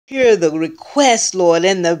Hear the requests, Lord,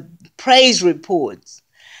 and the praise reports.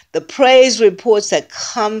 The praise reports that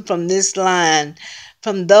come from this line,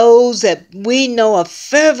 from those that we know are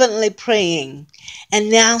fervently praying and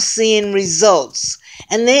now seeing results.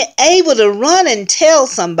 And they're able to run and tell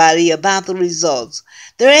somebody about the results.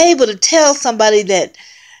 They're able to tell somebody that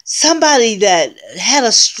had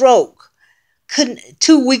a stroke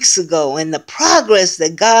 2 weeks ago, and the progress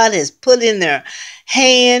that God has put in their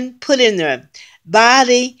hand, put in their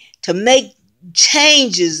body to make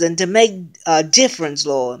changes and to make a difference,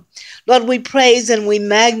 Lord. Lord, we praise and we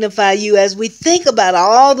magnify you as we think about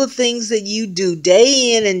all the things that you do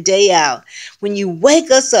day in and day out. When you wake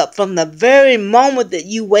us up, from the very moment that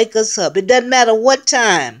you wake us up, it doesn't matter what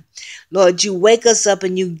time, Lord, you wake us up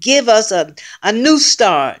and you give us a new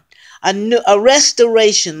start, a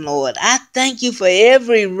restoration, Lord. I thank you for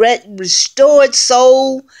every restored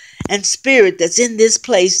soul and spirit that's in this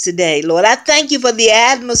place today, Lord. I thank you for the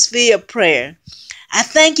atmosphere of prayer. I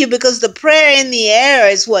thank you because the prayer in the air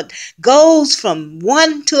is what goes from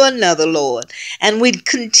one to another, Lord. And we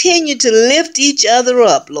continue to lift each other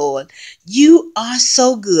up, Lord. You are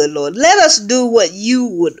so good, Lord. Let us do what you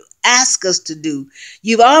would ask us to do.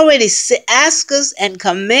 You've already asked us and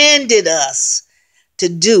commanded us to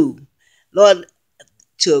do, Lord,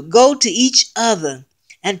 to go to each other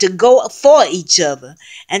and to go for each other.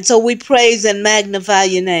 And so we praise and magnify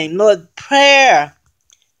your name. Lord, prayer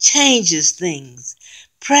changes things.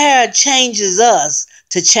 Prayer changes us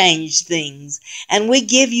to change things. And we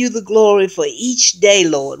give you the glory for each day,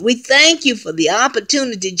 Lord. We thank you for the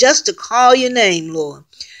opportunity just to call your name, Lord.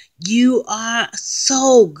 You are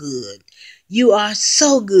so good. You are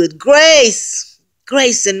so good. Grace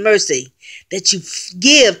and mercy that you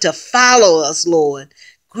give to follow us, Lord.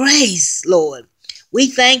 Grace, Lord. We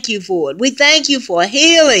thank you for it. We thank you for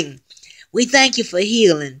healing. We thank you for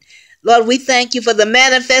healing. Lord, we thank you for the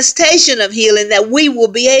manifestation of healing, that we will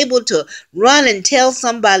be able to run and tell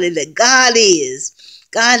somebody that God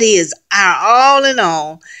is our all in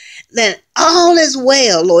all, that all is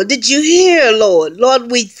well, Lord. Did you hear, Lord?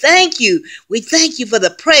 Lord, we thank you. We thank you for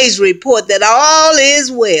the praise report that all is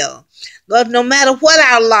well. Lord, no matter what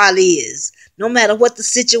our lot is, no matter what the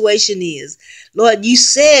situation is, Lord, you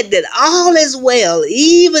said that all is well,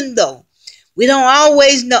 even though we don't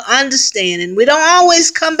always understand, and we don't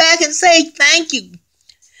always come back and say thank you.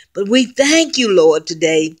 But we thank you, Lord,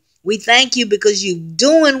 today. We thank you because you're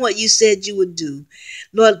doing what you said you would do.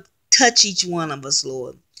 Lord, touch each one of us,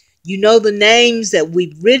 Lord. You know the names that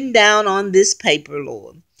we've written down on this paper,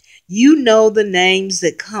 Lord. You know the names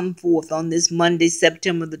that come forth on this Monday,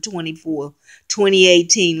 September the 24th,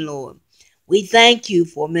 2018, Lord. We thank you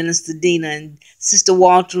for Minister Dina and Sister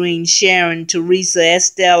Walterine, Sharon, Teresa,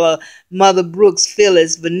 Estella, Mother Brooks,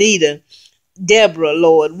 Phyllis, Vanita, Deborah,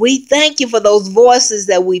 Lord. We thank you for those voices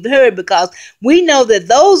that we've heard, because we know that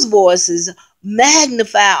those voices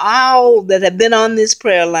magnify all that have been on this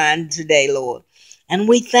prayer line today, Lord. And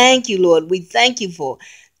we thank you, Lord. We thank you for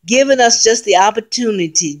giving us just the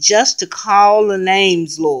opportunity just to call the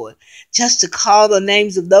names, Lord. Just to call the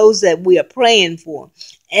names of those that we are praying for.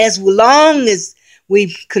 As long as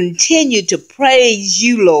we continue to praise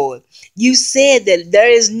you, Lord, you said that there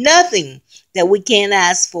is nothing that we can't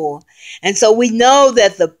ask for. And so we know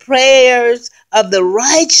that the prayers of the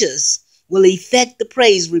righteous will effect the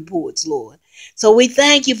praise reports, Lord. So we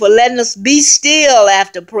thank you for letting us be still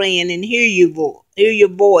after praying and hear your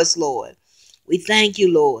voice, Lord. We thank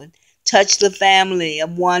you, Lord. Touch the family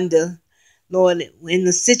of Wanda, Lord, in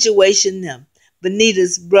the situation of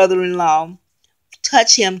Benita's brother-in-law.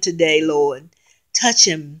 Touch him today, Lord. Touch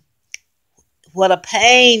him. What a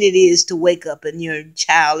pain it is to wake up and your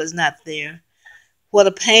child is not there. What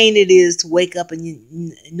a pain it is to wake up and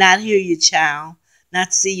you not hear your child,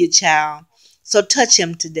 not see your child. So touch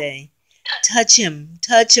him today. Touch him.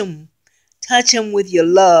 Touch him. Touch him with your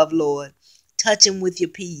love, Lord. Touch him with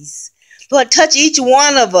your peace. Lord, touch each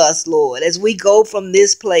one of us, Lord, as we go from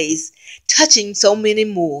this place, touching so many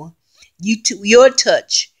more. Your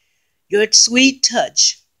touch, your sweet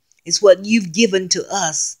touch is what you've given to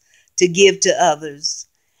us to give to others.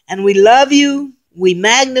 And we love you. We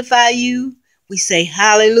magnify you. We say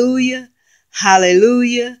hallelujah,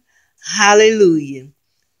 hallelujah, hallelujah,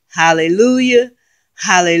 hallelujah,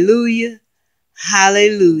 hallelujah,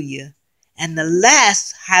 hallelujah. And the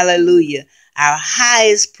last hallelujah, our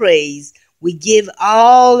highest praise, we give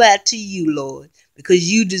all that to you, Lord,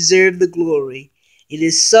 because you deserve the glory. It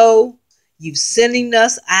is so. You've sending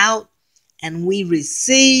us out, and we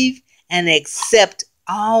receive and accept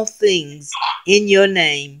all things in your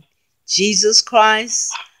name. Jesus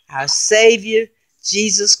Christ, our Savior.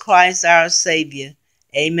 Jesus Christ, our Savior.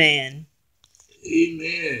 Amen.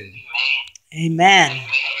 Amen. Amen.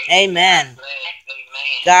 Amen.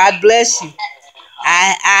 God bless you.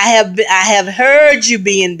 I have heard you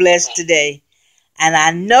being blessed today, and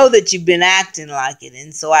I know that you've been acting like it.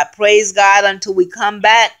 And so I praise God until we come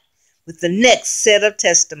back with the next set of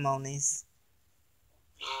testimonies.